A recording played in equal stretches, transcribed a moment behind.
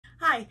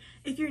Hi,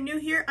 if you're new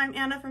here, I'm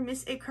Anna from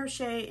Miss A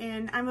Crochet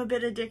and I'm a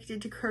bit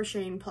addicted to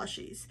crocheting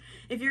plushies.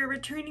 If you're a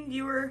returning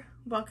viewer,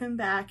 welcome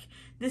back.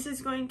 This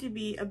is going to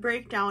be a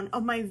breakdown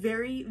of my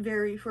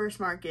very first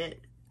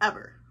market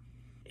ever.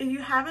 If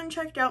you haven't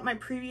checked out my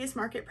previous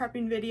market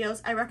prepping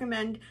videos, I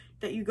recommend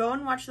that you go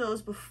and watch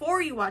those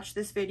before you watch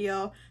this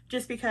video,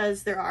 just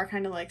because there are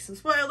kind of like some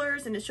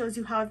spoilers and it shows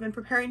you how I've been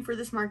preparing for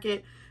this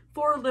market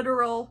for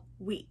literal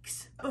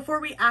weeks. Before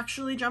we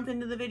actually jump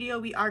into the video,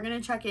 we are going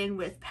to check in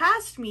with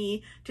past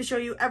me to show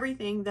you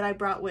everything that I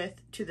brought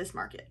with to this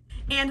market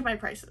and my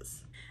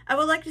prices. I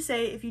would like to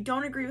say, if you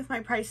don't agree with my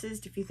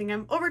prices, if you think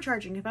I'm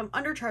overcharging, if I'm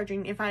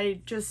undercharging, if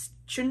I just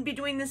shouldn't be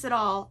doing this at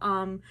all,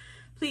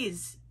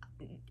 please,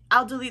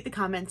 I'll delete the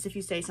comments if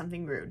you say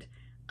something rude.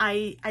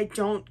 I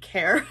don't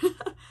care.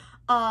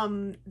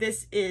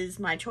 This is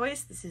my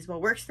choice. This is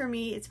what works for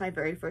me. It's my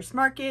very first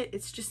market.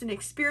 It's just an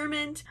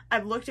experiment.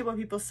 I've looked at what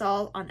people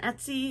sell on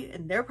Etsy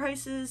and their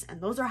prices, and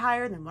those are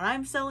higher than what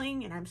I'm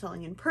selling, and I'm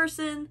selling in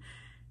person.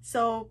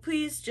 So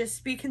please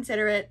just be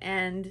considerate,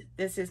 and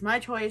this is my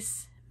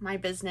choice, my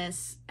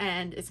business,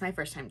 and it's my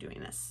first time doing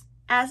this.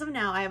 As of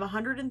now, I have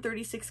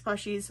 136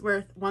 plushies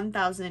worth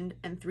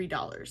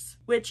 $1,003,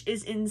 which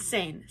is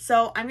insane.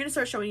 So I'm going to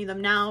start showing you them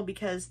now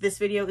because this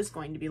video is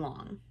going to be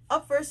long.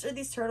 Up first are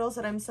these turtles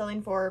that I'm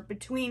selling for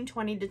between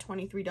 $20 to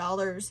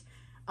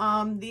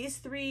 $23. These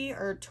three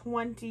are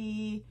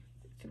 $23,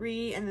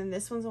 and then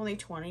this one's only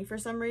 $20 for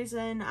some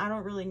reason. I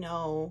don't really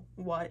know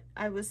what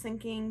I was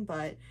thinking,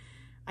 but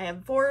I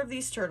have 4 of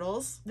these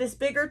turtles, this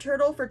bigger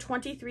turtle for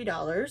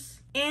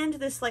 $23, and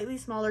this slightly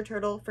smaller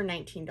turtle for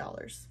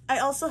 $19. I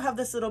also have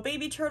this little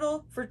baby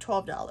turtle for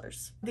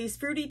 $12. These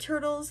fruity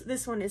turtles,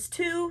 this one is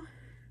 $2,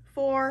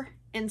 $4,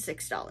 and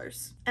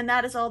 $6. And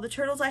that is all the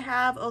turtles I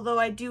have, although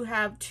I do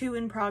have 2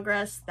 in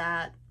progress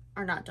that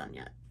are not done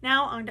yet.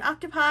 Now on to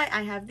octopi.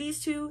 I have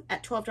these 2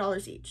 at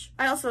 $12 each.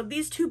 I also have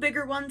these 2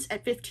 bigger ones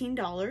at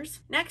 $15.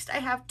 Next I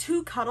have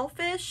 2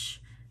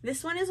 cuttlefish.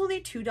 This one is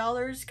only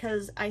 $2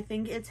 because I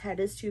think its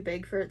head is too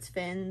big for its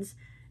fins,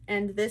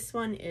 and this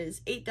one is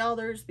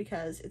 $8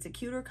 because it's a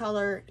cuter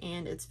color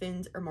and its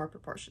fins are more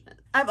proportionate.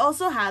 I've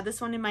also had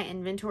this one in my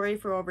inventory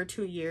for over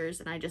 2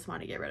 years and I just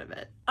want to get rid of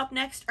it. Up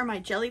next are my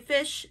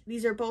jellyfish.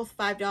 These are both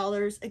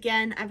 $5.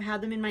 Again, I've had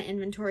them in my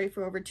inventory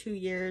for over 2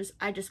 years.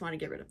 I just want to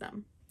get rid of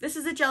them. This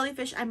is a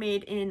jellyfish I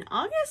made in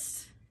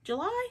August?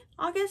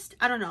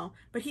 I don't know,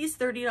 but he's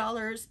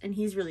 $30 and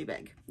he's really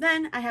big.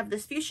 Then I have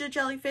this fuchsia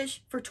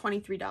jellyfish for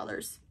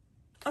 $23.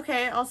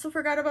 Okay, I also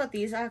forgot about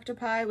these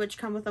octopi, which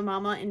come with a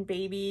mama and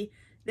baby.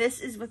 This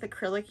is with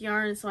acrylic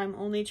yarn, so I'm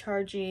only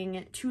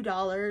charging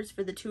 $2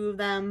 for the 2 of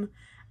them.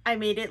 I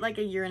made it like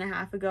a year and a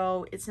half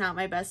ago. It's not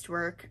my best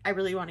work. I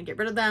really want to get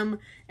rid of them,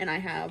 and I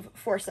have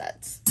 4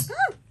 sets.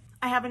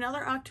 I have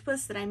another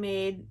octopus that I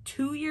made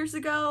 2 years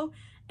ago,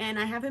 and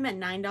I have him at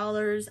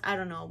 $9. I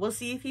don't know. We'll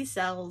see if he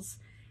sells.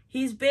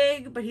 He's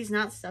big, but he's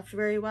not stuffed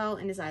very well,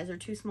 and his eyes are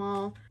too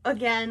small.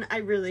 Again, I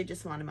really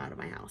just want him out of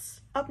my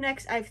house. Up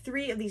next, I have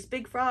 3 of these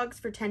big frogs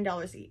for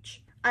 $10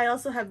 each. I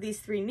also have these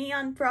 3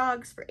 neon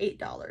frogs for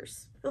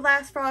 $8. The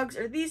last frogs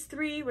are these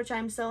 3, which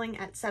I'm selling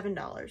at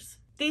 $7.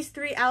 These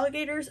 3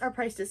 alligators are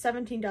priced at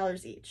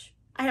 $17 each.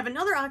 I have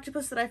another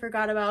octopus that I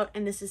forgot about,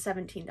 and this is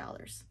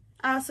 $17.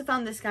 I also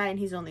found this guy, and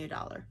he's only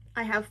 $1.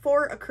 I have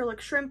 4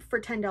 acrylic shrimp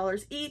for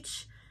 $10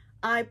 each.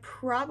 I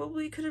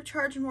probably could have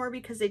charged more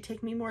because they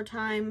take me more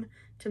time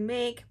to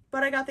make,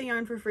 but I got the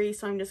yarn for free,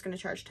 so I'm just going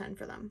to charge $10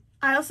 for them.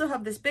 I also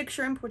have this big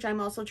shrimp, which I'm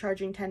also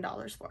charging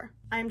 $10 for.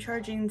 I'm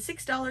charging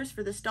 $6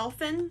 for this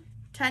dolphin,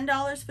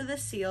 $10 for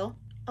this seal,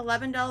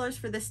 $11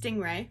 for this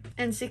stingray,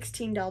 and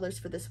 $16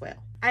 for this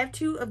whale. I have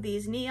 2 of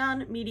these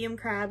neon medium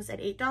crabs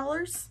at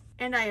 $8,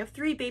 and I have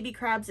 3 baby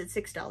crabs at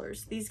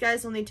 $6. These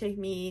guys only take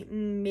me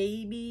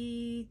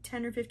maybe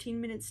 10 or 15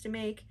 minutes to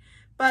make,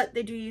 but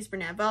they do use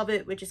Bernat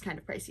velvet, which is kind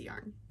of pricey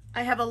yarn.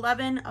 I have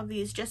 11 of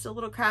these Just a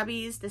Little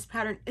Crabbies. This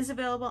pattern is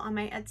available on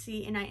my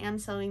Etsy, and I am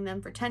selling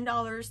them for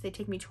 $10. They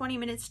take me 20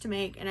 minutes to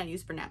make, and I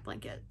use Bernat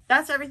blanket.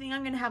 That's everything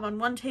I'm going to have on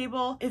one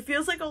table. It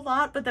feels like a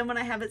lot, but then when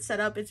I have it set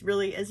up, it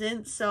really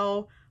isn't.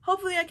 So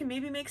hopefully I can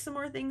maybe make some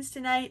more things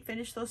tonight,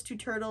 finish those 2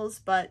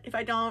 turtles, but if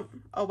I don't,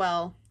 oh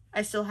well.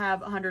 I still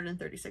have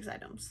 136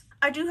 items.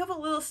 I do have a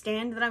little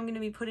stand that I'm going to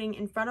be putting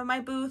in front of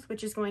my booth,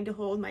 which is going to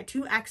hold my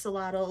 2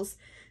 axolotls.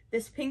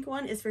 This pink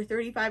one is for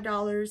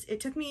 $35. It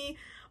took me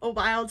a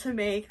while to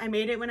make. I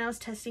made it when I was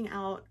testing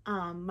out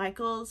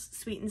Michael's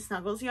Sweet and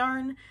Snuggles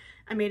yarn.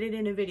 I made it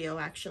in a video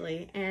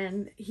actually,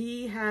 and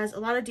he has a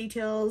lot of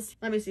details.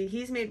 Let me see,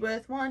 he's made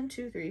with 1,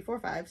 2, 3, 4,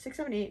 5, 6,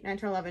 7, 8, 9,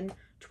 10, 11,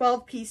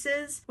 12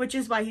 pieces, which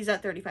is why he's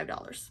at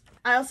 $35.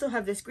 I also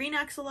have this green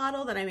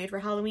axolotl that I made for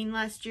Halloween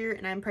last year,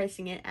 and I'm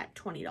pricing it at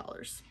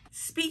 $20.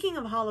 Speaking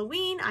of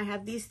Halloween, I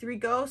have these 3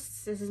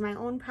 ghosts. This is my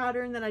own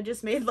pattern that I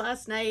just made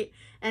last night,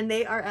 and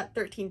they are at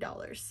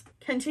 $13.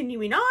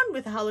 Continuing on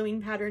with the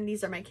Halloween pattern,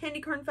 these are my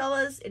candy corn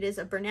fellas. It is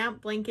a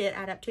Bernat blanket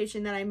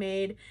adaptation that I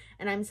made,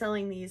 and I'm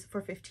selling these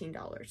for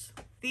 $15.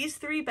 These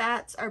 3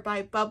 bats are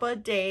by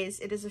Bubba Days.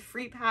 It is a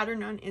free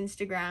pattern on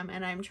Instagram,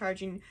 and I'm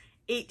charging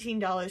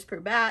 $18 per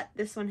bat.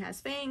 This one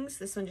has fangs.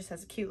 This one just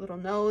has a cute little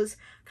nose.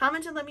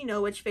 Comment and let me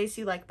know which face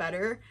you like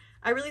better.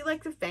 I really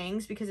like the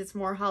fangs because it's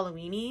more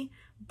Halloween-y,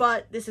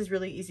 but this is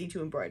really easy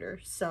to embroider,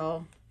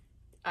 so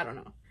I don't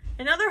know.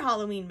 Another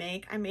Halloween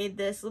make, I made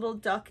this little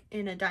duck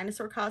in a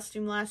dinosaur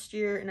costume last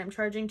year, and I'm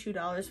charging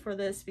 $2 for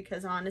this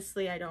because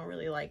honestly I don't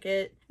really like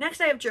it. Next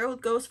I have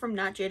Gerald Ghost from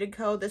Not Jaded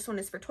Co. This one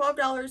is for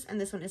 $12 and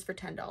this one is for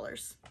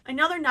 $10.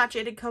 Another Not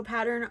Jaded Co.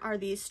 pattern are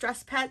these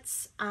stress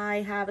pets. I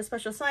have a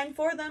special sign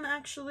for them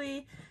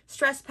actually.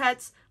 Stress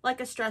pets,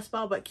 like a stress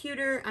ball but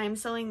cuter. I am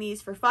selling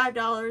these for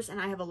 $5 and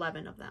I have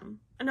 11 of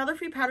them. Another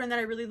free pattern that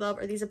I really love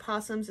are these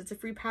opossums. It's a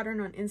free pattern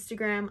on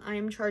Instagram. I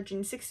am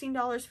charging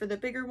 $16 for the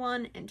bigger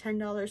one and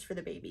 $10 for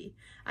the baby.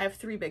 I have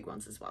 3 big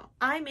ones as well.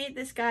 I made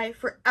this guy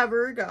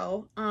forever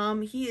ago.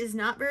 He is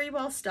not very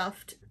well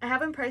stuffed. I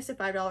have him priced at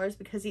 $5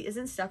 because he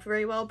isn't stuffed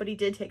very well, but he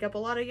did take up a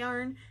lot of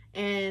yarn,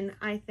 and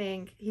I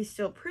think he's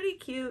still pretty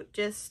cute,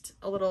 just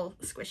a little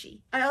squishy.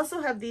 I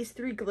also have these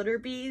 3 glitter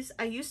bees.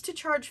 I used to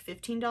charge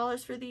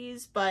 $15 for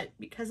these, but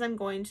because I'm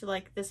going to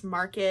like this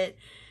market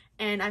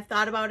and I've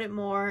thought about it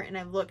more and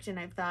I've looked and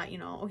I've thought, you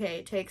know, okay,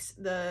 it takes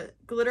the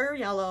glitter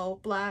yellow,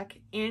 black,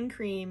 and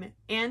cream,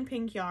 and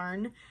pink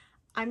yarn.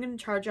 I'm going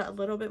to charge a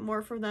little bit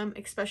more for them,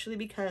 especially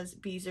because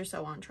bees are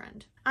so on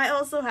trend. I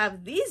also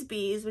have these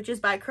bees, which is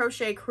by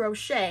Crochet,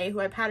 who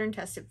I pattern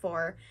tested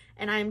for,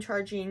 and I am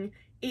charging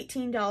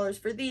 $18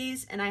 for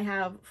these, and I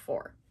have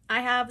 4.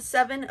 I have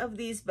 7 of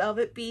these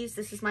velvet bees.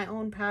 This is my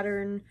own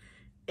pattern.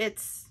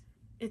 It's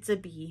a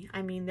bee.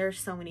 I mean, there's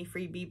so many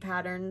free bee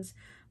patterns.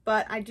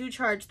 But I do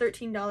charge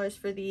 $13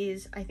 for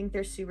these. I think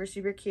they're super,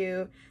 super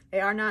cute. They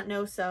are not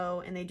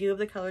no-sew, and they do have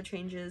the color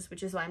changes,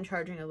 which is why I'm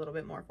charging a little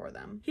bit more for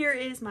them. Here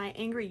is my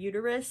Angry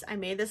Uterus. I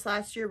made this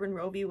last year when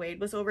Roe v. Wade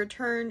was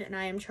overturned, and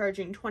I am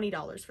charging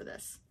 $20 for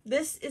this.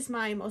 This is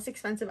my most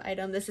expensive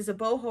item. This is a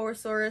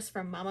Bohosaurus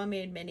from Mama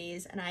Made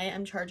Minis, and I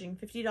am charging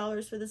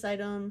 $50 for this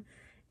item.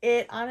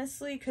 It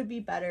honestly could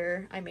be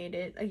better. I made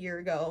it a year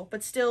ago,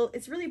 but still,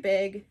 it's really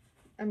big.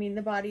 I mean,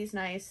 the body's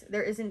nice.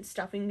 There isn't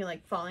stuffing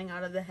like falling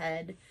out of the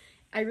head.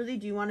 I really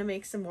do want to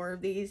make some more of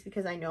these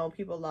because I know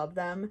people love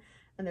them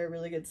and they're a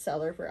really good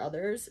seller for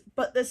others.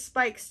 But the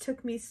spikes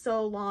took me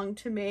so long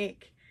to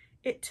make.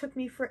 It took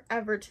me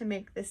forever to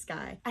make this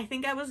guy. I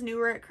think I was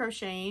newer at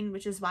crocheting,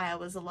 which is why I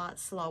was a lot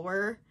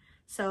slower.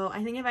 So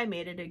I think if I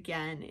made it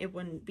again, it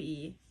wouldn't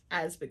be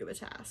as big of a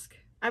task.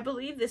 I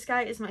believe this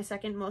guy is my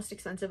second most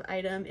expensive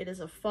item. It is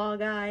a fall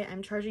guy.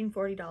 I'm charging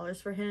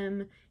 $40 for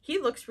him. He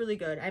looks really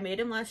good. I made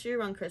him last year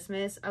around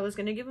Christmas. I was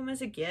going to give him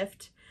as a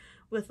gift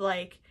with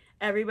like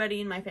everybody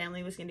in my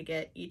family was going to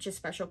get each a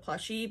special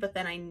plushie, but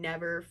then I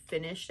never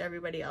finished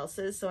everybody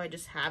else's, so I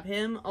just have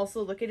him.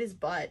 Also, look at his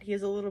butt. He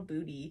has a little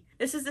booty.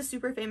 This is the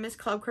super famous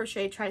Club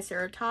Crochet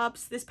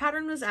Triceratops. This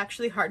pattern was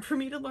actually hard for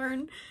me to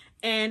learn,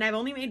 and I've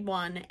only made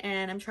one,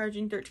 and I'm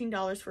charging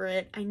 $13 for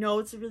it. I know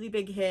it's a really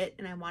big hit,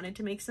 and I wanted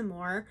to make some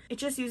more. It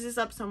just uses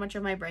up so much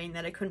of my brain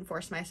that I couldn't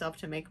force myself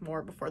to make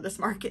more before this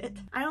market.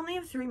 I only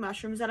have 3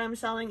 mushrooms that I'm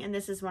selling, and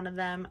this is one of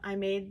them. I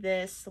made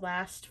this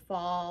last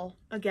fall.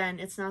 Again,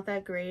 it's not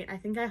that great. I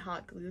think I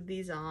hot glued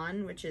these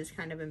on, which is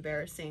kind of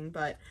embarrassing,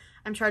 but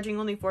I'm charging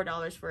only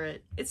 $4 for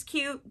it. It's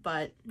cute,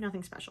 but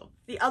nothing special.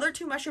 The other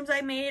 2 mushrooms I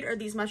made are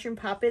these mushroom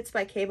puppets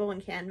by Cable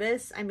and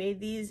Canvas. I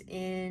made these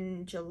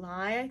in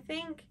July, I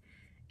think,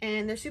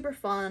 and they're super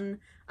fun.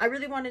 I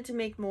really wanted to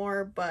make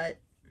more, but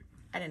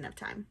I didn't have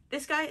time.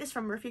 This guy is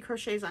from Murphy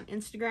Crochets on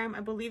Instagram.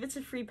 I believe it's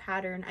a free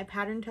pattern. I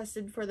pattern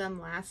tested for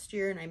them last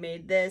year and I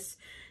made this.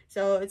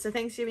 So it's a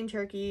Thanksgiving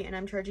turkey and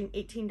I'm charging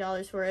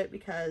 $18 for it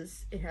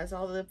because it has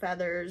all the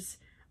feathers,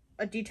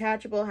 a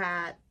detachable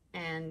hat,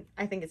 and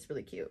I think it's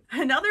really cute.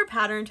 Another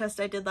pattern test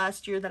I did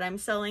last year that I'm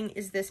selling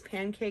is this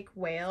pancake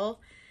whale.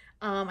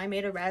 I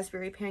made a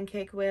raspberry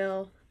pancake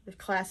whale, the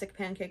classic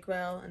pancake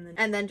whale,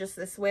 and then just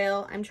this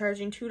whale. I'm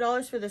charging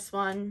 $2 for this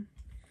one,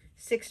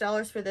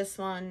 $6 for this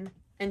one,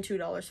 and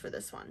 $2 for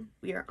this one.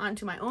 We are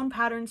onto my own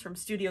patterns from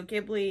Studio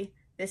Ghibli.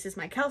 This is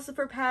my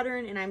Calcifer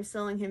pattern and I'm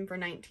selling him for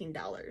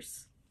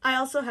 $19. I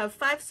also have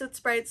 5 soot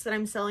sprites that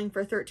I'm selling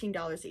for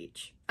 $13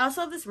 each. I also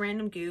have this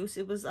random goose.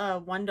 It was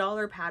a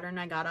 $1 pattern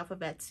I got off of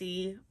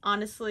Etsy.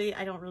 Honestly,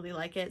 I don't really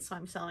like it, so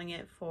I'm selling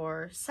it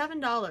for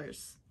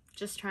 $7.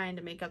 Just trying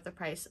to make up the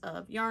price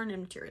of yarn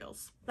and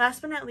materials.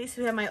 Last but not least,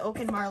 we have my Oak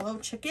and Marlowe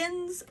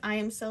chickens. I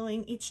am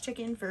selling each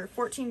chicken for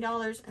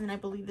 $14, and I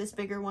believe this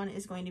bigger one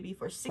is going to be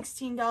for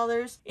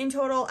 $16. In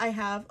total, I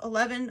have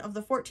 11 of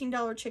the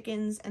 $14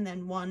 chickens and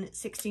then 1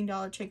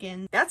 $16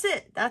 chicken. That's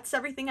it. That's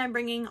everything I'm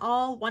bringing,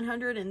 all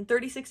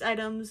 136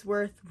 items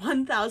worth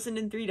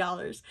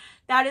 $1,003.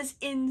 That is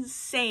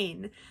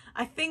insane.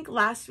 I think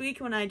last week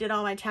when I did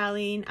all my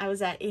tallying, I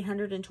was at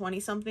 820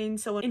 something.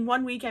 So in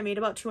 1 week, I made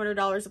about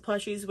 $200 of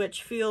plushies,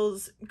 which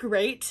feels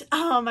great.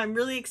 I'm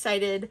really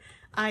excited.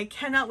 I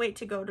cannot wait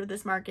to go to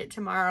this market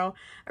tomorrow.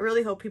 I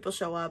really hope people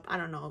show up. I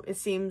don't know. It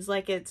seems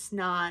like it's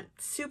not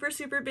super,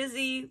 super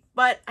busy,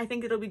 but I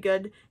think it'll be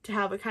good to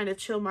have a kind of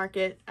chill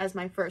market as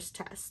my first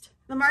test.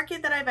 The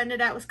market that I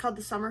vended at was called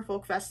the Summer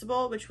Folk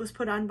Festival, which was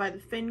put on by the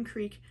Finn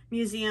Creek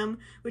Museum,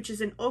 which is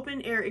an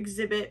open air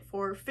exhibit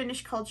for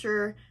Finnish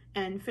culture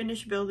and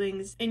Finnish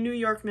buildings in New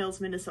York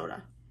Mills,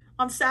 Minnesota.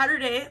 On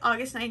Saturday,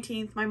 August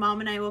 19th, my mom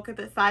and I woke up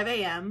at 5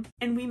 a.m.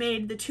 and we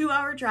made the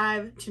 2-hour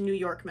drive to New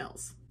York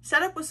Mills.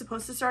 Setup was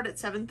supposed to start at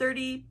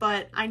 7:30,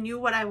 but I knew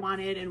what I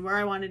wanted and where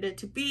I wanted it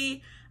to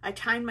be. I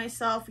timed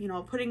myself, you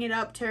know, putting it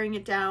up, tearing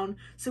it down.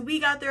 So we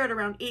got there at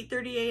around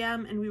 8:30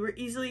 a.m. and we were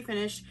easily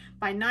finished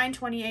by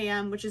 9:20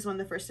 a.m., which is when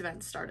the first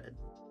event started.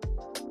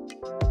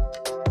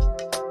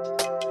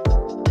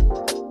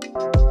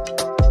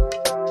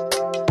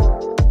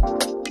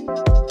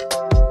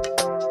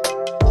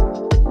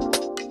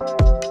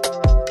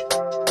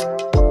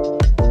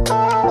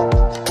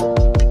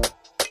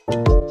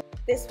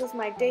 This was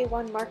my day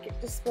one market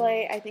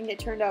display. I think it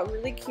turned out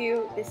really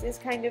cute. This is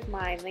kind of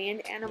my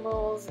land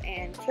animals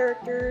and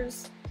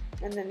characters.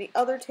 And then the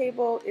other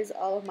table is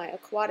all of my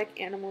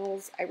aquatic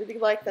animals. I really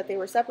liked that they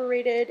were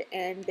separated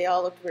and they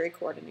all looked very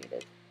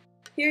coordinated.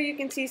 Here you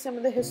can see some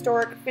of the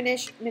historic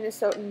Finnish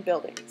Minnesotan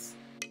buildings.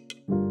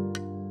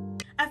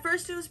 At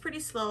first it was pretty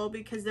slow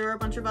because there were a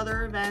bunch of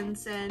other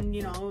events and,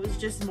 you know, it was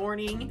just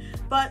morning,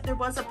 but there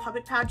was a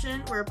puppet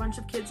pageant where a bunch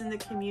of kids in the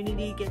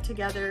community get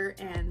together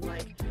and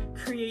like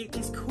create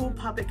these cool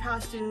puppet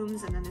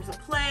costumes, and then there's a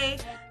play.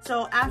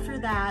 So after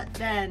that,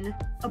 then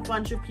a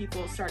bunch of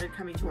people started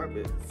coming to our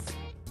booths.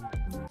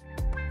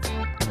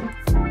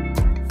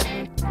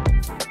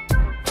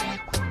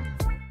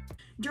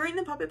 During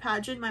the puppet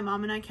pageant, my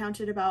mom and I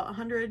counted about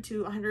 100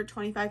 to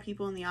 125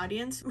 people in the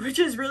audience, which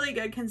is really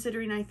good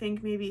considering I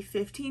think maybe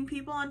 15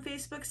 people on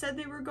Facebook said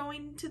they were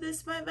going to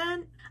this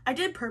event. I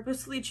did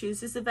purposely choose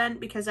this event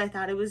because I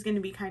thought it was going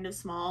to be kind of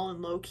small and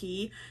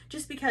low-key,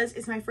 just because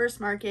it's my first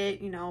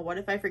market. You know, what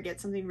if I forget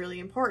something really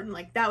important?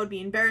 Like, that would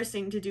be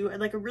embarrassing to do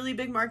like a really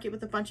big market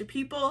with a bunch of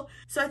people.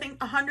 So I think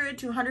 100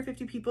 to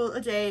 150 people a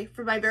day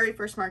for my very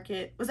first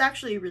market was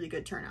actually a really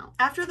good turnout.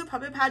 After the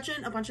puppet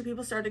pageant, a bunch of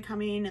people started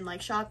coming and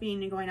like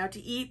shopping and going out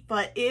to eat,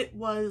 but it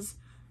was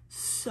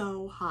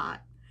so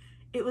hot.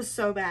 It was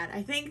so bad.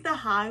 I think the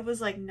high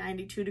was like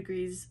 92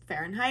 degrees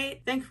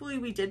Fahrenheit. Thankfully,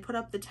 we did put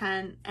up the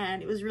tent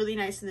and it was really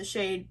nice in the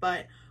shade,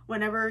 but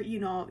whenever, you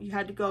know, you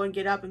had to go and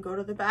get up and go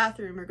to the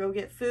bathroom or go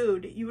get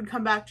food, you would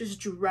come back just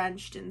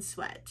drenched in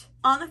sweat.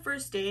 On the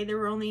first day, there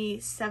were only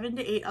 7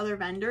 to 8 other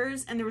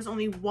vendors and there was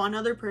only one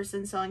other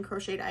person selling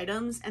crocheted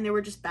items, and they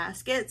were just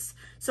baskets.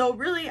 So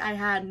really, I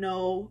had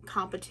no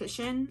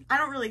competition. I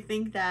don't really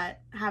think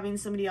that having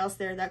somebody else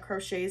there that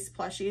crochets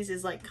plushies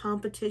is like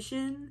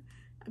competition,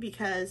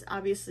 because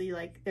obviously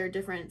like they're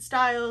different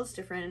styles,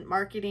 different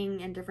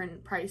marketing, and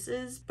different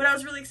prices. But I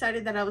was really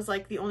excited that I was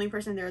like the only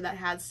person there that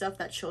had stuff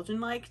that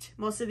children liked.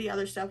 Most of the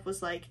other stuff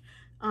was like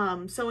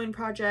sewing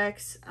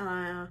projects,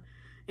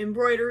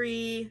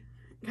 embroidery,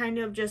 kind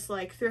of just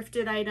like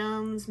thrifted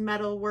items,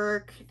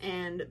 metalwork,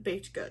 and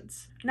baked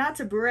goods. Not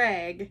to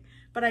brag,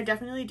 but I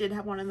definitely did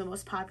have one of the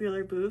most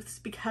popular booths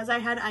because I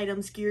had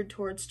items geared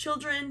towards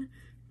children,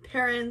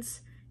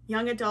 parents,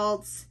 young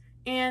adults,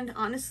 and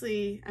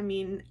honestly, I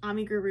mean,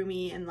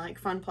 amigurumi and like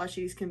fun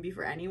plushies can be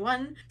for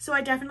anyone. So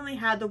I definitely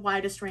had the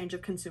widest range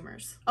of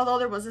consumers. Although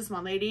there was this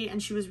one lady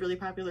and she was really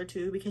popular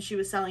too because she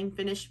was selling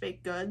Finnish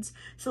baked goods.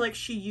 So like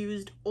she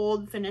used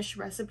old Finnish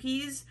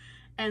recipes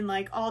and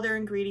like all their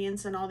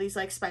ingredients and all these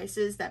like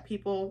spices that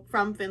people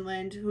from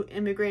Finland who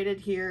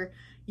immigrated here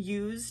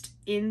used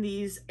in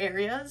these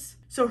areas.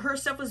 So her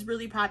stuff was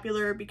really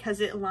popular because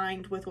it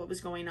aligned with what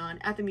was going on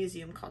at the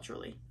museum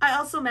culturally. I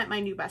also met my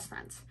new best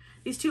friends.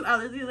 These two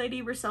elderly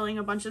ladies were selling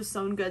a bunch of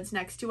sewn goods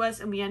next to us,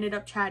 and we ended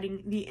up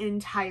chatting the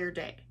entire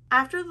day.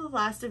 After the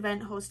last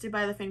event hosted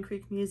by the Finn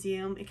Creek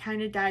Museum, it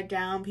kind of died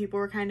down. People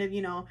were kind of,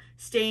 you know,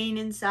 staying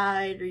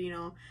inside or, you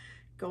know,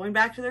 going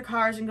back to their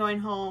cars and going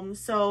home.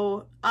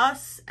 So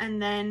us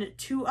and then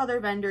 2 other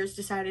vendors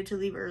decided to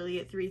leave early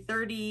at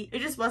 3:30. It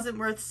just wasn't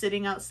worth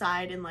sitting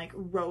outside and like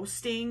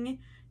roasting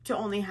to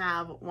only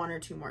have 1 or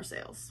 2 more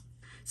sales.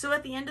 So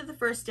at the end of the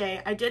first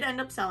day, I did end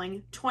up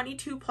selling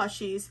 22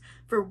 plushies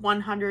for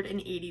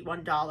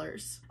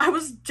 $181. I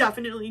was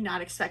definitely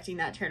not expecting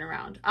that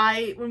turnaround.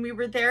 When we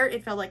were there,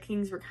 it felt like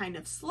things were kind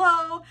of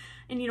slow,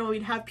 and you know,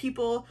 we'd have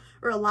people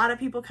or a lot of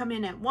people come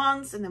in at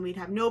once, and then we'd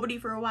have nobody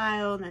for a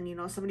while, and then, you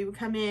know, somebody would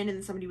come in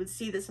and somebody would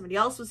see that somebody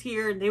else was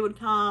here and they would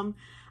come.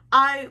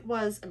 I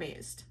was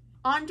amazed.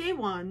 On day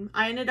 1,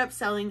 I ended up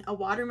selling a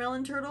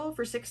watermelon turtle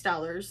for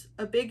 $6,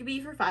 a big bee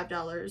for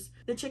 $5,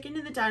 the chicken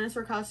in the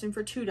dinosaur costume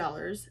for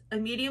 $2, a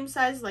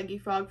medium-sized leggy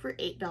frog for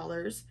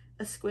 $8,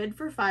 a squid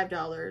for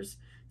 $5,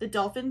 the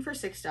dolphin for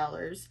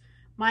 $6,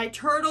 my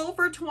turtle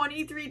for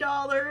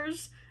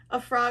 $23, a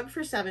frog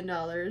for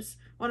 $7,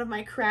 one of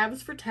my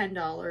crabs for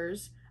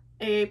 $10,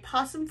 a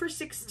possum for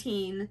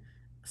 $16,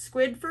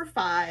 squid for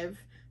 $5,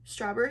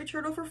 strawberry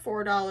turtle for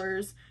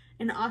 $4,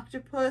 an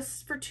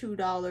octopus for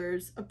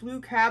 $2, a blue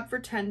crab for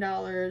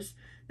 $10,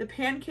 the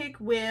pancake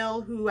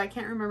whale, who I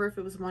can't remember if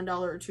it was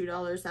 $1 or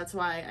 $2. That's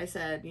why I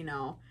said, you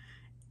know,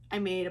 I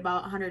made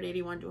about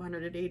 $181 to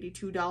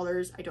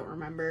 $182. I don't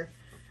remember.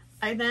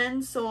 I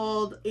then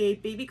sold a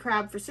baby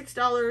crab for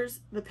 $6,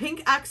 the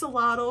pink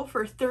axolotl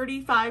for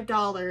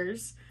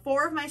 $35,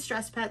 4 of my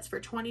stress pets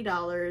for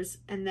 $20,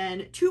 and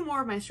then 2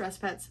 more of my stress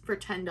pets for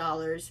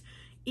 $10,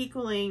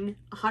 equaling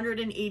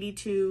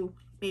 $182,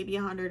 maybe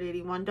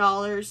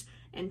 $181,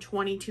 and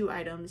 22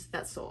 items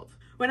that sold.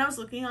 When I was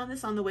looking on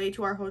this on the way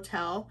to our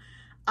hotel,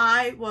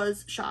 I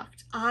was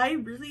shocked. I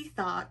really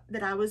thought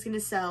that I was going to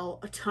sell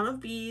a ton of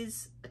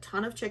bees, a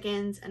ton of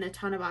chickens, and a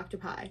ton of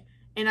octopi,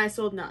 and I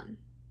sold none.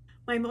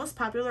 My most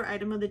popular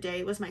item of the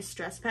day was my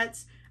stress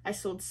pets. I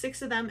sold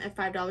 6 of them at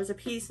 $5 a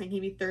piece,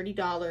 making me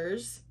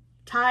 $30.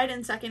 Tied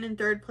in second and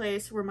third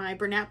place were my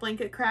Bernat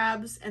blanket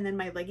crabs and then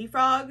my leggy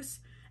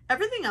frogs.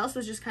 Everything else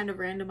was just kind of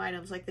random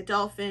items like the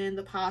dolphin,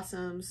 the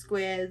possum,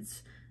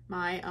 squids,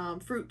 my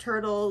fruit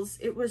turtles.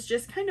 It was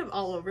just kind of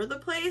all over the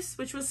place,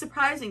 which was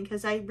surprising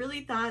because I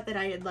really thought that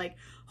I had like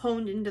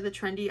honed into the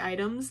trendy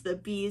items, the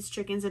bees,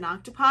 chickens, and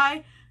octopi,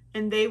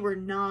 and they were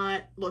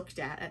not looked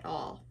at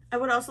all. I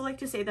would also like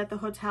to say that the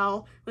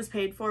hotel was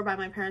paid for by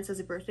my parents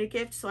as a birthday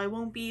gift, so I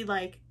won't be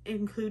like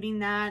including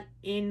that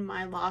in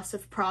my loss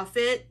of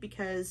profit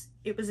because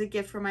it was a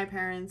gift from my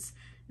parents.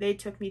 They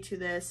took me to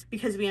this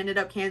because we ended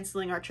up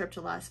canceling our trip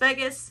to Las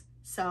Vegas,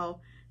 so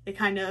they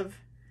kind of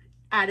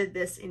added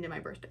this into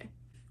my birthday.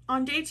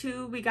 On day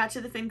 2, we got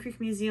to the Finn Creek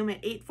Museum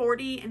at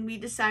 8:40 and we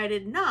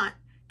decided not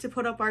to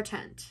put up our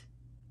tent.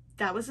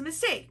 That was a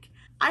mistake.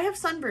 I have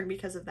sunburn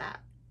because of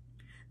that.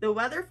 The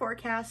weather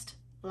forecast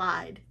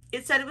lied.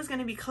 It said it was going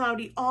to be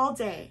cloudy all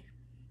day.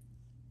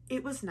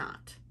 It was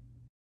not.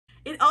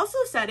 It also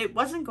said it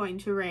wasn't going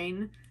to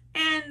rain,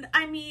 and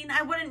I mean,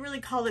 I wouldn't really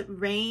call it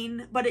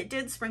rain, but it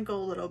did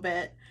sprinkle a little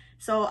bit,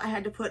 so I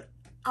had to put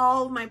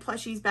all my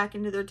plushies back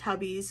into their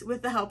tubbies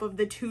with the help of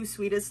the 2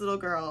 sweetest little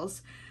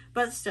girls.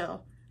 But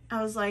still,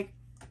 I was like,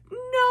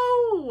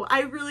 no,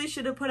 I really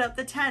should have put up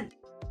the tent.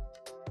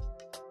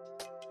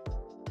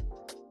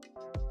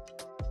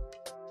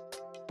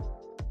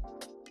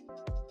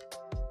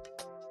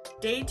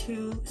 Day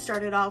 2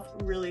 started off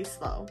really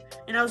slow,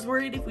 and I was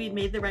worried if we'd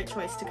made the right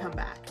choice to come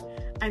back.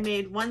 I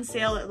made one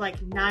sale at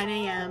like 9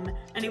 a.m.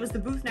 and it was the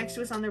booth next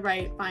to us on the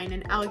right buying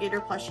an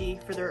alligator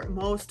plushie for their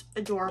most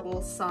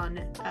adorable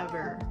son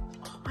ever.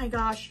 Oh my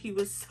gosh, he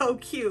was so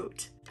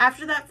cute.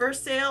 After that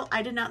first sale,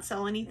 I did not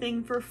sell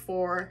anything for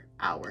 4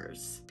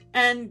 hours.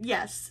 And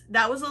yes,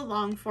 that was a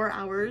long 4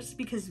 hours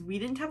because we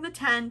didn't have the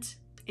tent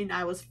and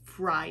I was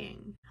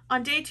frying.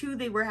 On day 2,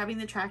 they were having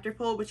the tractor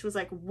pull, which was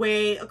like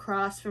way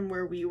across from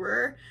where we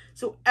were.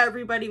 So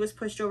everybody was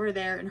pushed over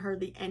there and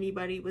hardly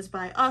anybody was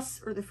by us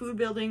or the food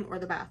building or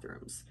the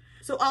bathrooms.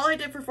 So all I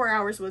did for 4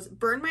 hours was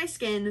burn my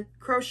skin,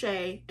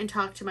 crochet, and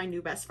talk to my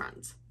new best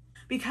friends.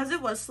 Because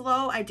it was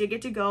slow, I did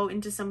get to go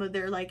into some of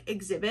their like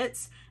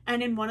exhibits,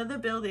 and in one of the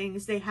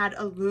buildings they had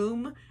a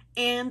loom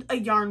and a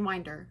yarn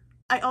winder.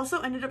 I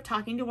also ended up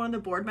talking to one of the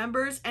board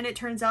members, and it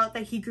turns out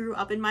that he grew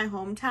up in my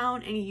hometown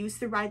and he used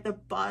to ride the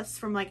bus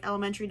from like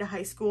elementary to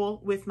high school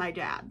with my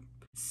dad.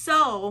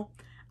 So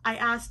I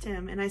asked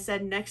him and I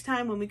said, next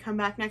time when we come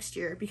back next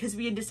year, because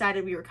we had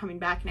decided we were coming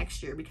back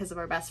next year because of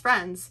our best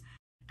friends,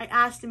 I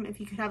asked him if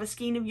he could have a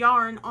skein of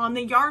yarn on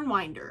the yarn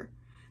winder.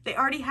 They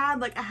already had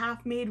like a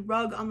half-made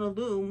rug on the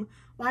loom.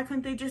 Why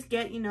couldn't they just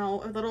get, you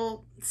know, a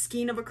little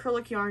skein of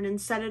acrylic yarn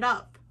and set it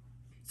up?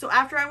 So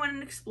after I went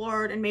and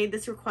explored and made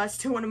this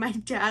request to one of my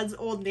dad's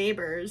old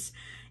neighbors,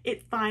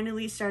 it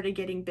finally started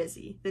getting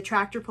busy. The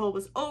tractor pull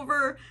was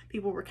over,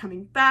 people were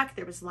coming back,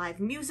 there was live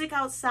music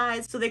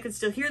outside, so they could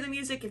still hear the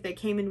music if they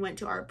came and went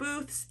to our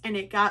booths, and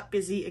it got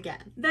busy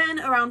again. Then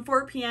around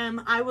 4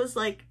 p.m., I was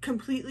like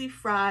completely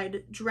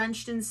fried,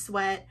 drenched in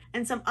sweat,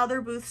 and some other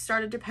booths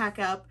started to pack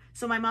up,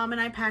 so my mom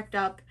and I packed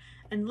up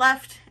and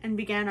left and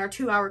began our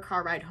 2-hour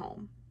car ride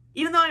home.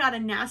 Even though I got a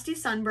nasty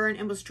sunburn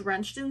and was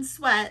drenched in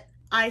sweat,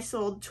 I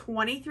sold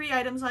 23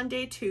 items on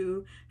day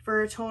 2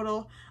 for a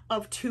total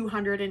of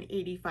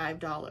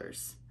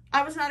 $285.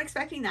 I was not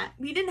expecting that.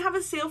 We didn't have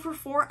a sale for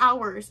 4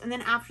 hours, and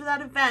then after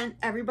that event,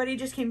 everybody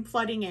just came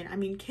flooding in. I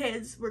mean,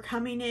 kids were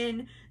coming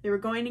in, they were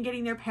going and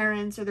getting their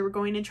parents, or they were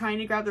going and trying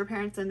to grab their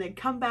parents, and they'd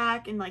come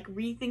back and like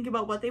rethink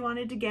about what they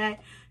wanted to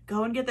get,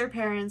 go and get their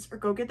parents, or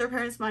go get their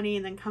parents' money,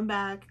 and then come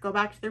back, go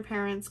back to their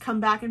parents, come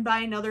back and buy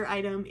another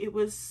item. It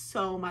was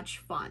so much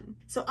fun.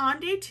 So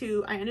on day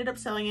 2, I ended up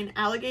selling an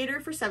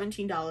alligator for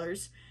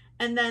 $17,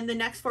 and then the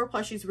next 4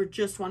 plushies were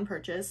just one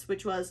purchase,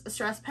 which was a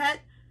stress pet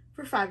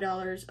for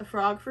 $5, a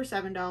frog for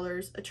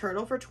 $7, a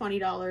turtle for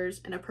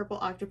 $20, and a purple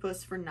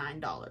octopus for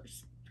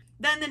 $9.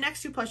 Then the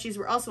next 2 plushies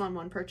were also on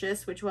one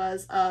purchase, which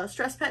was a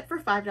stress pet for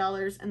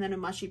 $5 and then a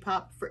mushy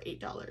pop for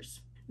 $8.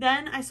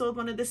 Then I sold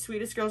one of the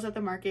sweetest girls at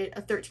the market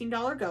a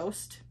 $13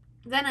 ghost.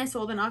 Then I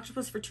sold an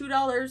octopus for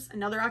 $2,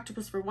 another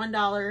octopus for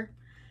 $1.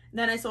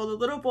 Then I sold a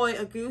little boy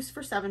a goose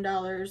for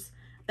 $7,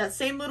 that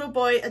same little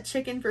boy a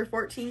chicken for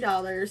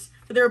 $14,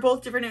 but they were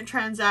both different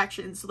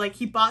transactions. So like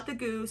he bought the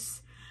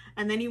goose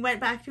and then he went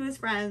back to his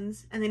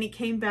friends and then he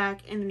came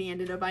back and then he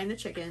ended up buying the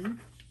chicken.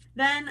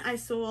 Then I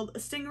sold a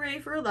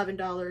stingray for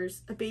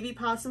 $11, a baby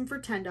possum for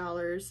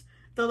 $10,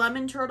 the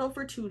lemon turtle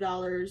for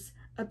 $2,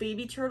 a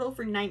baby turtle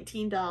for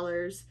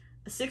 $19,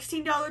 a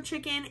 $16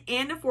 chicken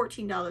and a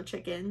 $14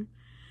 chicken.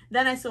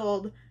 Then I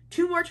sold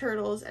 2 more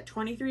turtles at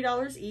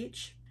 $23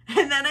 each.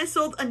 And then I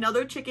sold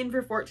another chicken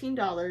for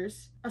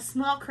 $14, a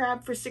small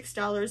crab for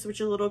 $6, which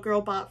a little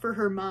girl bought for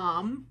her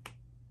mom.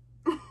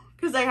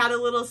 Because I had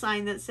a little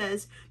sign that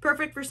says,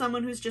 perfect for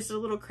someone who's just a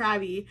little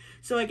crabby.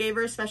 So I gave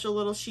her a special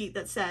little sheet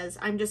that says,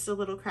 I'm just a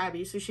little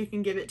crabby, so she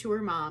can give it to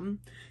her mom.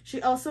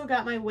 She also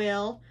got my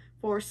whale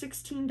for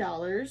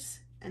 $16,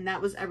 and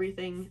that was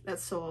everything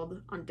that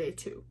sold on day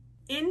 2.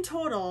 In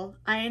total,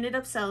 I ended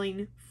up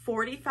selling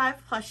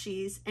 45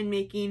 plushies and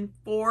making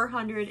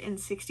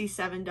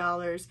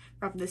 $467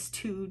 from this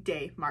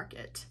 2-day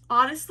market.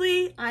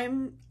 Honestly,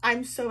 I'm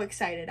so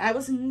excited. I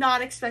was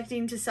not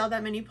expecting to sell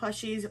that many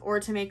plushies or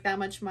to make that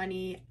much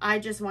money. I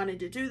just wanted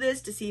to do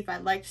this to see if I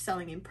liked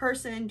selling in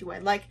person. Do I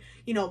like,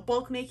 you know,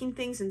 bulk making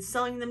things and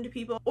selling them to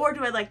people? Or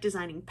do I like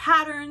designing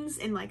patterns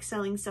and like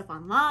selling stuff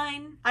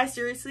online? I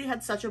seriously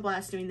had such a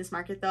blast doing this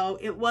market though.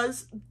 It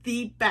was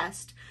the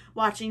best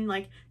watching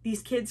like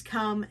these kids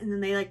come and then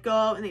they like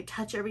go and they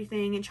touch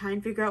everything and try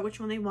and figure out which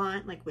one they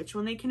want, like which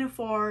one they can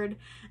afford,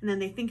 and then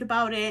they think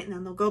about it and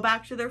then they'll go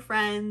back to their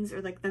friends,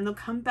 or like then they'll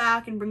come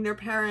back and bring their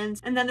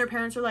parents, and then their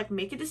parents are like,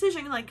 make a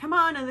decision, like come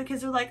on, and the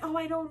kids are like, oh,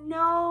 I don't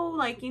know,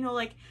 like you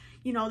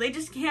know they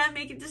just can't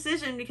make a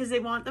decision because they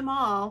want them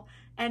all.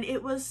 And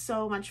it was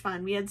so much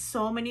fun. We had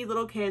so many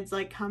little kids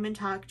like come and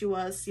talk to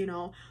us, you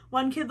know.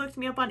 One kid looked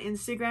me up on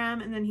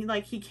Instagram and then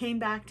he came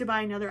back to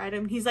buy another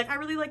item. He's like, I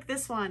really like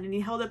this one. And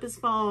he held up his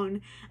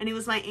phone and it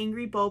was my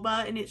angry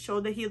boba and it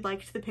showed that he had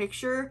liked the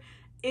picture.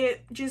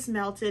 It just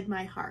melted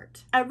my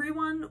heart.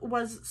 Everyone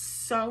was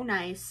so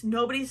nice.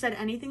 Nobody said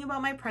anything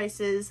about my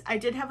prices. I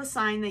did have a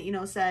sign that, you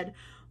know, said,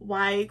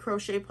 why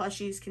crochet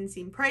plushies can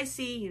seem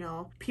pricey. You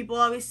know, people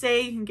always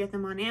say you can get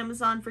them on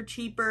Amazon for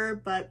cheaper,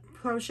 but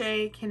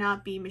crochet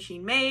cannot be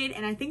machine made.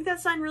 And I think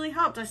that sign really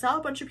helped. I saw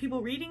a bunch of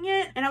people reading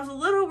it and I was a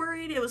little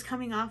worried it was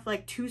coming off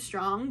like too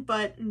strong,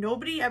 but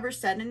nobody ever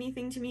said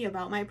anything to me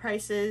about my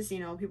prices. You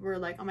know, people were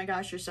like, oh my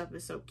gosh, your stuff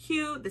is so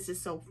cute. This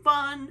is so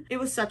fun. It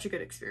was such a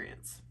good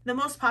experience. The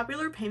most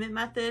popular payment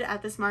method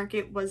at this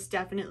market was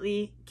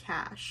definitely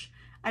cash.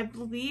 I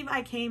believe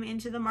I came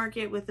into the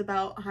market with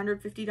about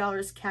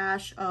 $150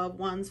 cash of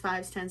 1s,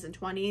 5s, 10s, and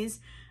 20s,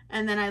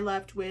 and then I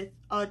left with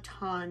a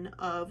ton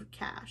of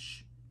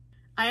cash.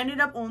 I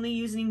ended up only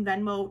using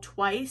Venmo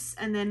twice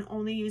and then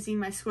only using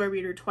my Square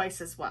Reader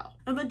twice as well.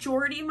 A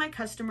majority of my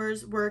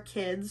customers were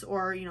kids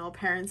or, you know,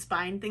 parents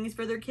buying things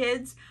for their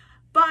kids.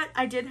 But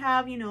I did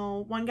have, you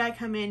know, one guy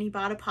come in, he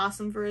bought a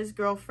possum for his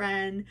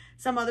girlfriend.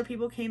 Some other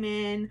people came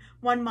in.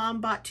 One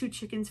mom bought 2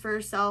 chickens for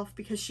herself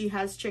because she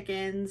has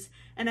chickens.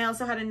 And I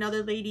also had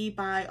another lady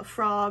buy a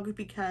frog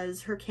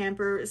because her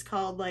camper is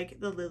called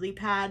like the lily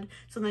pad.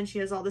 So then she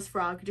has all this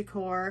frog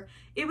decor.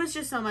 It was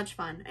just so much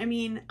fun. I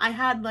mean, I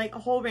had like a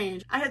whole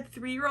range. I had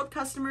 3-year-old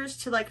customers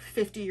to like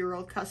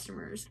 50-year-old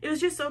customers. It was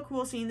just so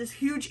cool seeing this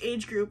huge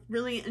age group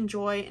really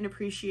enjoy and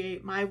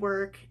appreciate my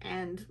work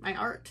and my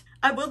art.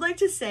 I would like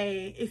to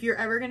say, if you're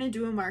ever going to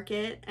do a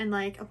market and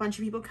like a bunch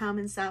of people come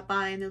and stop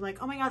by and they're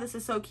like, oh my god, this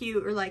is so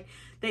cute, or like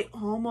they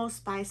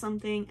almost buy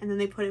something and then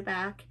they put it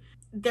back,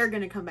 they're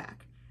going to come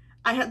back.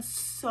 I had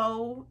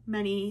so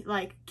many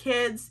like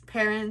kids,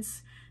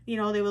 parents, you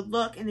know, they would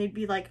look and they'd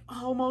be like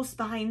almost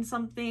buying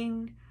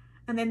something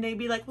and then they'd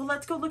be like, well,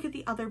 let's go look at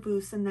the other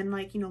booths and then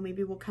like, you know,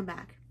 maybe we'll come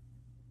back.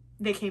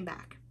 They came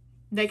back.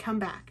 They come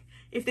back.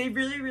 If they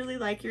really, really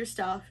like your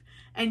stuff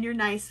and you're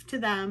nice to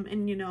them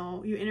and, you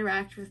know, you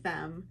interact with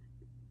them,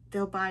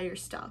 they'll buy your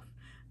stuff.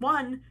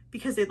 1,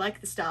 because they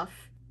like the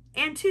stuff,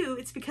 and 2,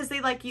 it's because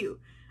they like you.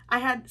 I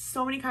had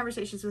so many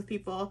conversations with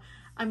people.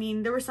 I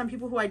mean, there were some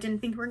people who I didn't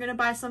think were going to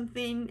buy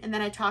something, and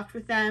then I talked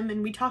with them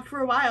and we talked for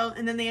a while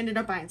and then they ended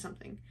up buying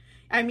something.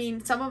 I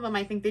mean, some of them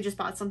I think they just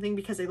bought something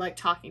because they liked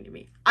talking to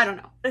me. I don't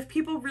know. If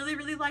people really,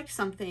 really liked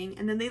something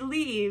and then they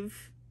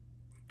leave,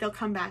 they'll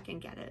come back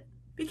and get it.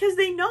 Because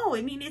they know,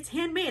 I mean, it's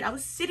handmade. I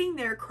was sitting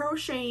there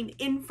crocheting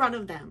in front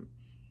of them.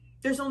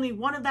 There's only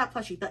one of that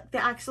plushie, the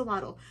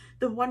axolotl.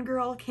 The one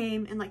girl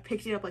came and like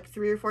picked it up like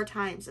 3 or 4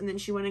 times, and then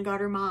she went and got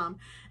her mom.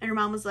 And her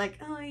mom was like,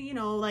 oh, you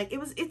know, like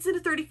it's a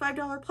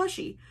 $35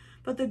 plushie.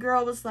 But the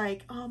girl was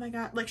like, oh my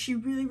god, like she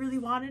really, really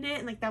wanted it.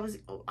 And like that was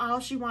all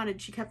she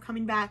wanted. She kept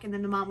coming back, and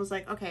then the mom was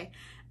like, okay.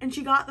 And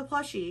she got the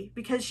plushie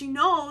because she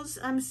knows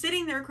I'm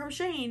sitting there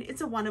crocheting.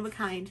 It's a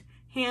one-of-a-kind,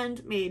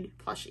 handmade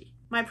plushie.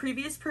 My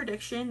previous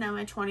prediction that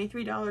my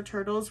 $23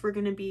 turtles were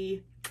going to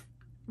be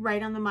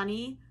right on the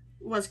money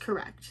was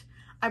correct.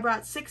 I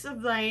brought 6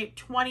 of the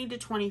 $20 to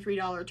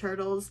 $23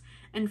 turtles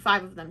and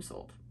 5 of them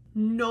sold.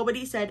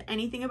 Nobody said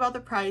anything about the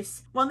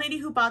price. One lady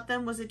who bought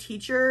them was a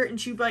teacher, and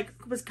she like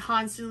was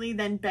constantly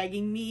then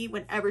begging me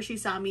whenever she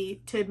saw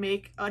me to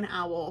make an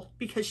owl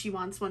because she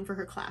wants one for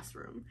her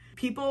classroom.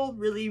 People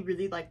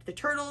really liked the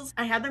turtles.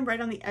 I had them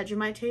right on the edge of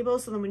my table,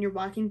 so then when you're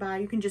walking by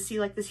you can just see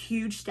like this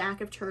huge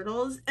stack of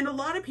turtles, and a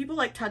lot of people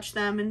like touched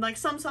them, and like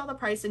some saw the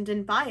price and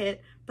didn't buy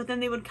it, but then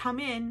they would come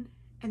in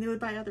and they would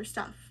buy other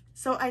stuff.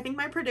 So I think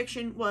my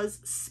prediction was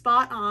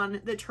spot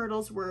on. The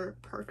turtles were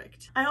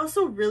perfect. I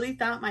also really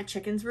thought my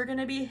chickens were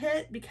gonna be a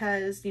hit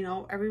because, you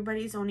know,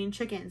 everybody's owning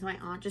chickens. My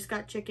aunt just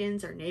got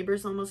chickens, our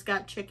neighbors almost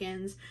got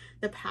chickens.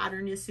 The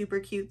pattern is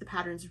super cute. The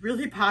pattern's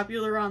really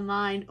popular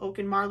online. Oak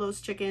and Marlowe's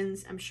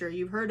chickens, I'm sure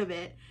you've heard of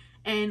it.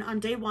 And on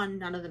day one,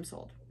 none of them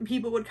sold.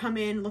 People would come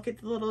in, look at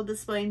the little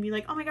display and be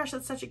like, oh my gosh,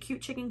 that's such a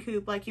cute chicken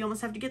coop. Like, you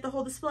almost have to get the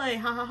whole display,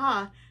 ha ha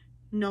ha.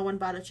 No one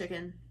bought a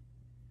chicken.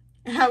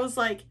 And I was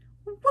like,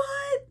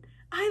 what?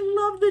 I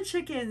love the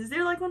chickens.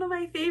 They're like one of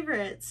my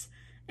favorites.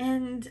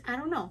 And I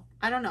don't know.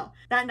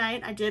 That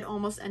night I did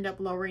almost end up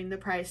lowering the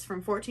price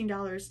from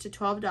 $14 to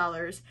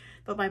 $12,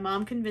 but my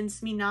mom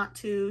convinced me not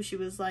to. She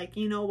was like,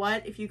 you know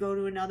what? If you go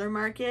to another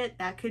market,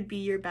 that could be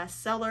your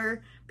best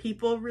seller.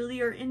 People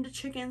really are into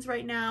chickens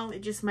right now.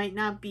 It just might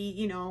not be,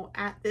 you know,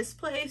 at this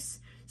place.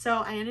 So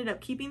I ended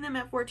up keeping them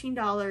at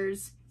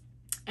 $14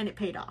 and it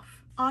paid off.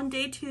 On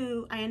day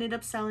 2, I ended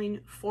up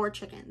selling 4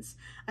 chickens.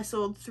 I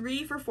sold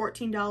 3 for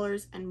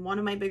 $14 and one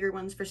of my bigger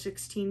ones for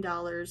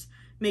 $16,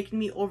 making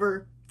me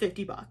over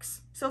 50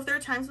 bucks. So if there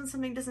are times when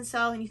something doesn't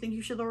sell and you think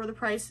you should lower the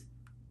price,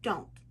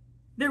 don't.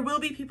 There will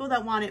be people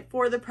that want it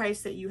for the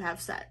price that you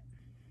have set.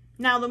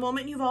 Now, the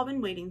moment you've all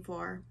been waiting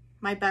for,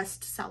 my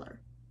best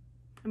seller.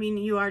 I mean,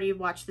 you already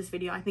watched this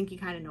video. I think you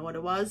kind of know what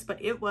it was,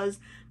 but it was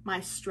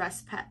my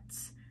stress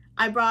pets.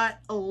 I brought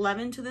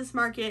 11 to this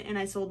market and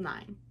I sold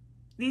 9.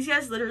 These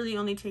guys literally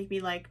only take me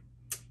like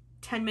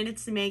 10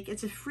 minutes to make.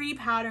 It's a free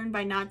pattern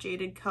by Not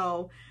Jaded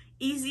Co.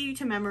 Easy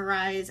to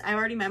memorize. I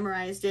already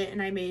memorized it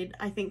and I made,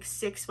 I think,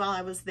 6 while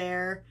I was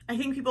there. I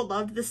think people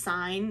loved the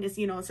sign. It's,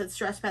 you know, it said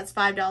Stress Pets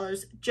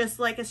 $5, just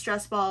like a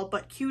stress ball,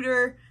 but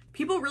cuter.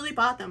 People really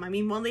bought them. I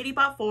mean, one lady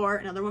bought 4,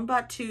 another one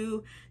bought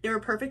 2. They were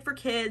perfect for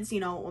kids, you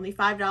know, only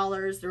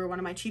 $5. They were one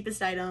of my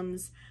cheapest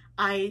items.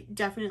 I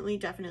definitely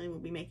will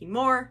be making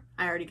more.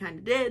 I already kind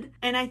of did.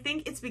 And I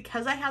think it's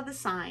because I had the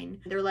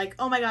sign. They're like,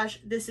 oh my gosh,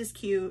 this is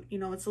cute. You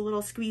know, it's a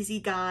little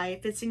squeezy guy.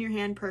 Fits in your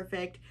hand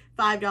perfect.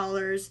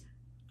 $5.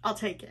 I'll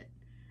take it.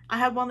 I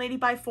had one lady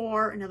buy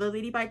 4, another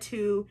lady buy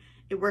 2.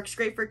 It works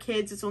great for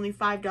kids. It's only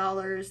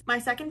 $5. My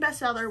second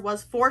bestseller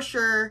was for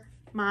sure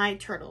my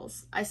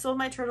turtles. I sold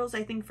my turtles,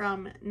 I think,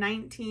 from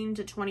 $19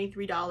 to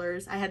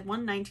 $23. I had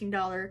one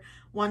 $19,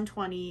 one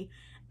 $20,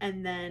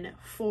 and then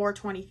 4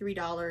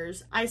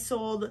 $23. I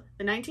sold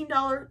the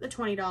 $19, the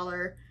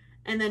 $20,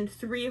 and then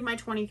 3 of my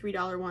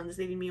 $23 ones,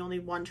 leaving me only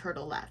 1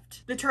 turtle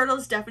left. The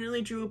turtles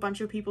definitely drew a bunch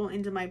of people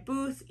into my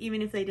booth.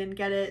 Even if they didn't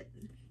get it,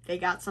 they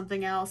got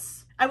something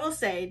else. I will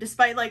say,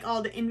 despite like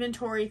all the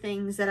inventory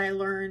things that I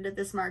learned at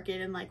this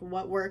market and like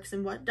what works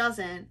and what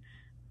doesn't,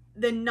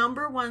 the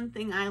number one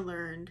thing I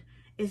learned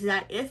is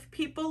that if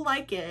people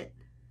like it,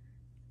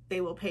 they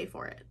will pay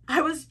for it.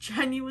 I was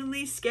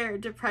genuinely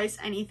scared to price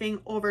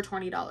anything over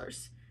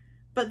 $20.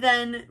 But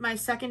then my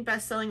second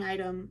best-selling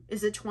item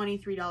is a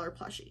 $23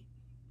 plushie.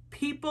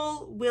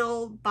 People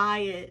will buy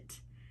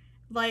it.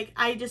 Like,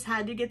 I just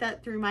had to get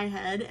that through my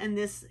head, and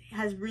this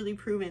has really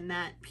proven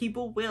that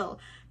people will.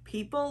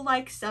 People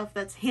like stuff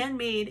that's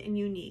handmade and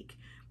unique.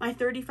 My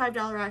 $35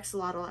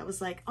 axolotl, I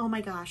was like, oh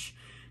my gosh,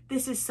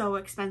 this is so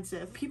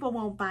expensive. People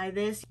won't buy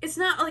this. It's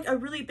not like a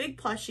really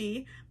big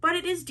plushie, but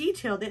it is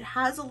detailed. It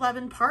has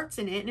 11 parts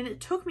in it, and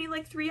it took me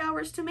like 3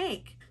 hours to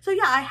make. So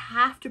yeah, I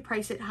have to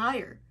price it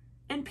higher.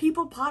 And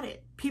people bought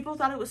it. People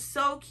thought it was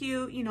so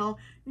cute. You know,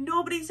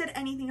 nobody said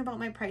anything about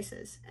my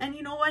prices. And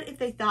you know what? If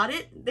they thought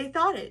it, they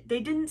thought it. They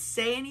didn't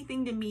say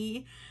anything to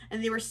me,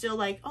 and they were still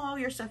like, oh,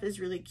 your stuff is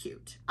really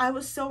cute. I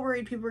was so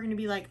worried people were gonna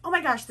be like, oh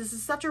my gosh, this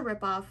is such a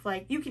ripoff.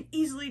 Like, you can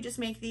easily just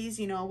make these,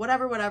 you know,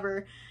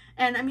 whatever.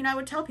 And I mean, I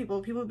would tell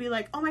people would be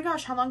like, oh my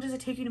gosh, how long does it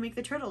take you to make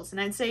the turtles?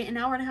 And I'd say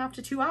 1.5 hours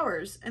to 2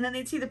 hours. And then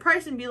they'd see the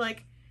price and be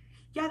like,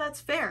 yeah,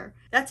 that's fair.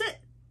 That's it.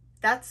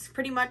 That's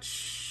pretty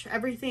much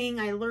everything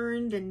I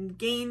learned and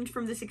gained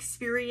from this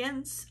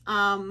experience.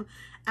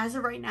 As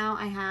of right now,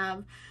 I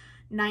have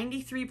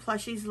 93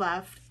 plushies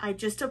left. I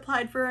just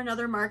applied for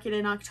another market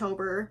in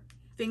October.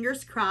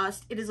 Fingers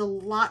crossed. It is a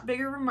lot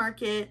bigger of a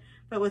market,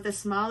 but with a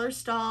smaller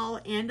stall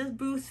and a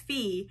booth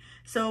fee.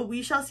 So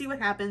we shall see what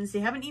happens. They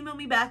haven't emailed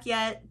me back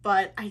yet,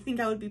 but I think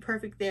I would be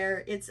perfect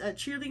there. It's a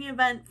cheerleading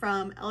event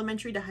from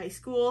elementary to high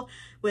school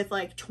with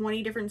like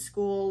 20 different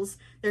schools.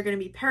 There are going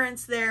to be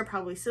parents there,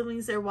 probably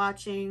siblings there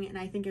watching, and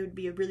I think it would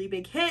be a really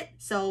big hit.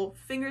 So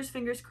fingers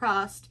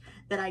crossed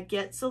that I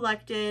get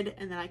selected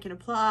and that I can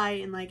apply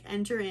and like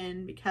enter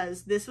in,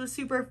 because this was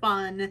super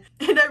fun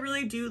and I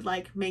really do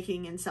like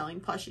making and selling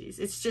plushies.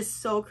 It's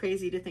just so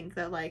crazy to think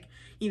that like,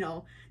 you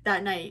know,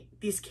 that night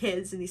these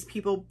kids and these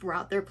people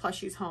brought their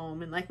plushies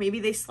home and like maybe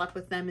they slept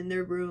with them in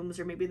their rooms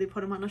or maybe they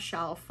put them on a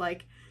shelf.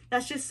 Like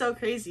that's just so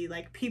crazy.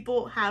 Like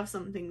people have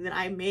something that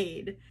I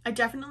made. I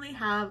definitely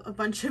have a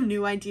bunch of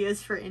new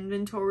ideas for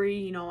inventory,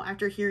 you know,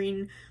 after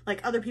hearing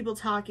like other people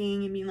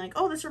talking and being like,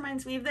 oh, this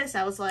reminds me of this.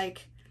 I was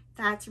like,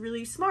 that's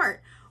really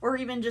smart. Or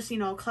even just, you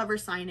know, clever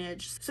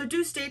signage. So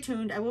do stay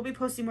tuned. I will be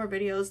posting more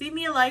videos. Leave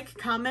me a like,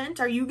 comment.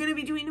 Are you going to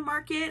be doing a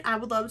market? I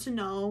would love to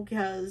know,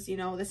 because, you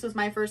know, this was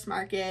my first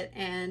market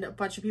and a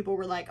bunch of people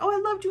were like, oh, I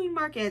love doing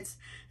markets.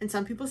 And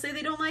some people say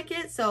they don't like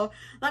it. So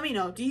let me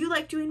know. Do you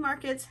like doing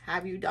markets?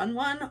 Have you done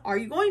one? Are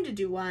you going to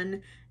do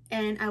one?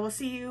 And I will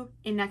see you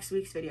in next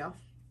week's video.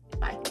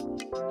 Bye.